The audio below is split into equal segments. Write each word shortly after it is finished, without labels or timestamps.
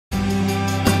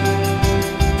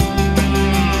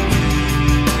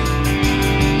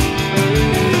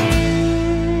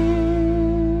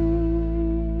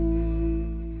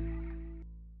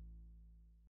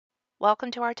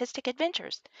Welcome to Artistic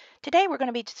Adventures. Today we're going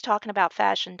to be just talking about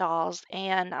fashion dolls,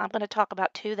 and I'm going to talk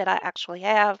about two that I actually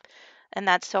have, and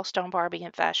that's Silkstone Barbie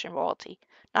and Fashion Royalty.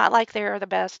 Not like they're the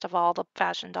best of all the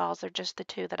fashion dolls, they're just the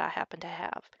two that I happen to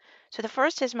have. So the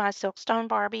first is my Silkstone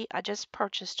Barbie. I just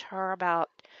purchased her about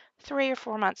 3 or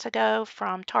 4 months ago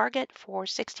from Target for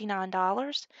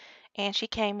 $69, and she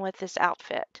came with this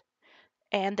outfit.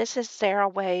 And this is Sarah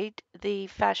Wade, the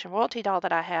fashion royalty doll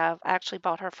that I have. I actually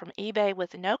bought her from eBay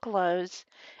with no clothes,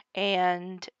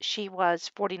 and she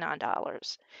was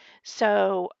 $49.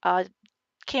 So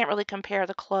can't really compare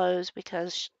the clothes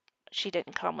because she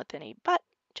didn't come with any, but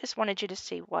just wanted you to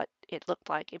see what it looked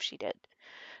like if she did.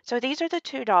 So these are the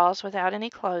two dolls without any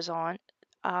clothes on.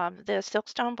 The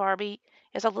Silkstone Barbie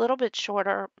is a little bit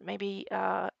shorter, maybe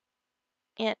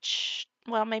inch,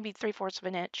 well, maybe 3/4 of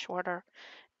an inch shorter.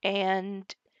 And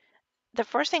the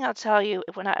first thing I'll tell you,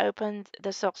 when I opened the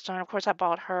Silkstone, of course, I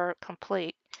bought her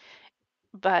complete,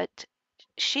 but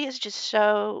she is just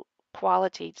so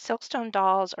quality. Silkstone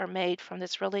dolls are made from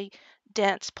this really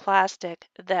dense plastic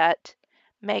that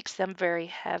makes them very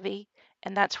heavy,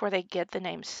 and that's where they get the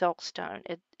name Silkstone.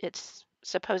 It's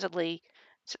supposedly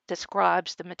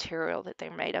describes the material that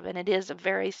they're made of, and it is a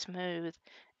very smooth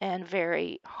and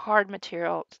very hard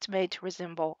material. It's made to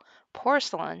resemble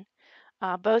porcelain.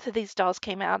 Both of these dolls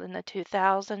came out in the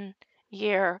 2000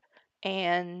 year,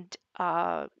 and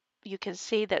you can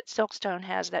see that Silkstone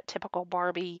has that typical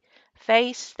Barbie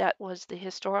face. That was the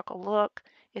historical look.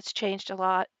 It's changed a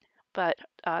lot, but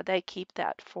they keep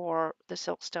that for the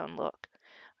Silkstone look.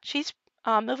 She's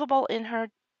movable in her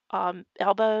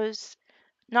elbows,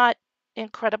 not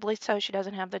incredibly so. She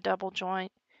doesn't have the double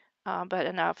joint, but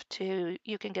enough to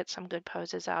you can get some good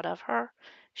poses out of her.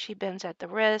 She bends at the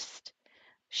wrist.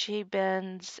 She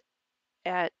bends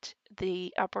at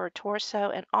the upper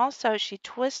torso, and also she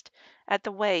twists at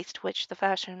the waist, which the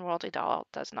Fashion Royalty doll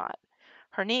does not.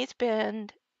 Her knees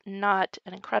bend, not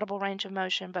an incredible range of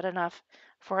motion, but enough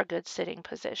for a good sitting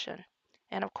position.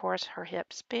 And of course, her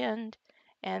hips bend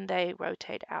and they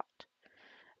rotate out.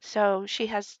 So she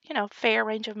has, fair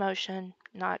range of motion,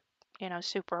 not,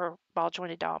 super ball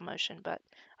jointed doll motion, but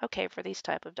okay for these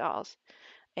type of dolls.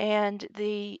 And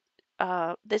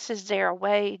this is Zara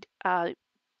Wade.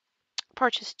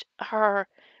 Purchased her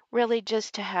really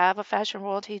just to have a fashion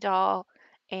royalty doll,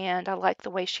 and I liked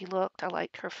the way she looked. I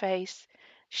liked her face.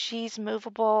 She's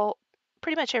movable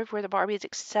pretty much everywhere the Barbie is,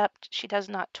 except she does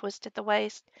not twist at the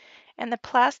waist. And the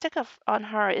plastic on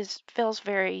her is feels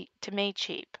very, to me,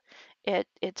 cheap.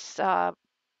 It's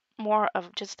more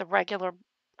of just the regular,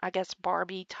 I guess,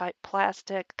 Barbie type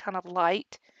plastic, kind of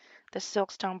light. The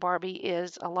Silkstone Barbie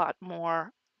is a lot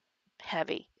more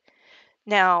heavy.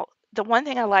 Now, the one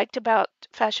thing I liked about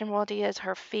Fashion Royalty is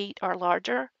her feet are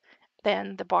larger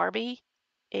than the Barbie,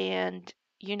 and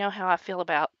you know how I feel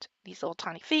about these little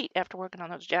tiny feet after working on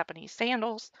those Japanese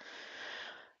sandals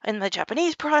in the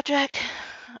Japanese project.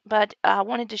 But I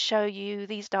wanted to show you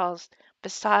these dolls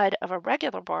beside of a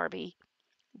regular Barbie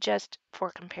just for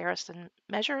comparison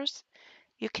measures.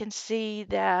 You can see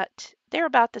that they're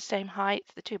about the same height,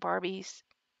 the two Barbies.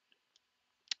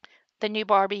 The new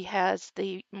Barbie has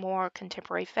the more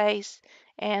contemporary face,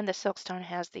 and the Silkstone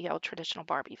has the old traditional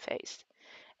Barbie face.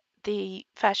 The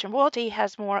Fashion Royalty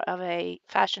has more of a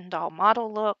fashion doll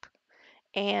model look,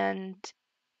 and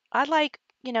I like,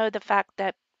 the fact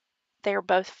that they're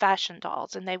both fashion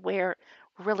dolls and they wear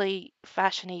really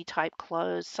fashiony type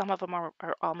clothes. Some of them are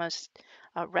almost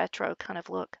a retro kind of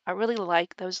look. I really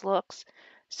like those looks,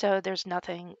 so there's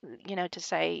nothing, to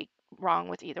say wrong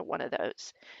with either one of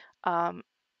those. Um,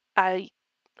 I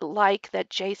like that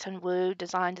Jason Wu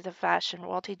designed the Fashion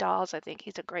Royalty dolls. I think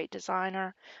he's a great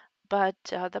designer. But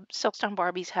the Silkstone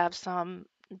Barbies have some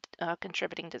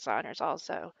contributing designers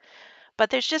also. But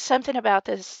there's just something about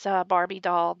this Barbie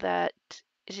doll that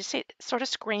is just it sort of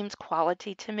screams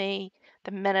quality to me.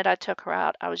 The minute I took her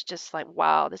out, I was just like,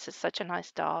 wow, this is such a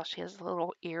nice doll. She has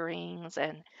little earrings,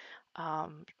 and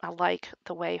I like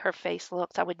the way her face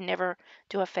looks. I would never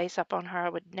do a face up on her. I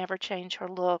would never change her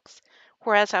looks,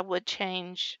 whereas I would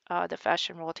change the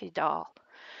Fashion Royalty doll.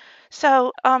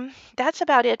 So that's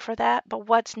about it for that. But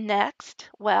what's next?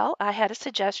 Well, I had a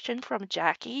suggestion from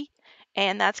Jackie,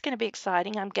 and that's going to be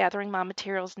exciting. I'm gathering my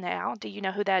materials now. Do you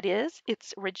know who that is?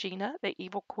 It's Regina, the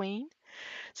evil queen.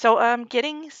 So I'm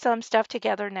getting some stuff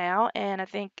together now, and I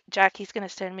think Jackie's going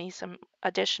to send me some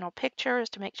additional pictures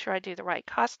to make sure I do the right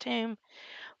costume.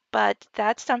 But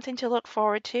that's something to look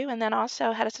forward to. And then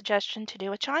also had a suggestion to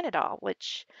do a China doll,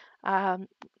 which um,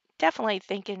 definitely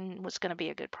thinking was going to be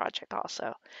a good project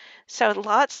also. So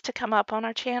lots to come up on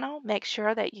our channel. Make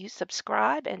sure that you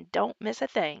subscribe and don't miss a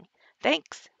thing.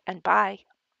 Thanks and bye.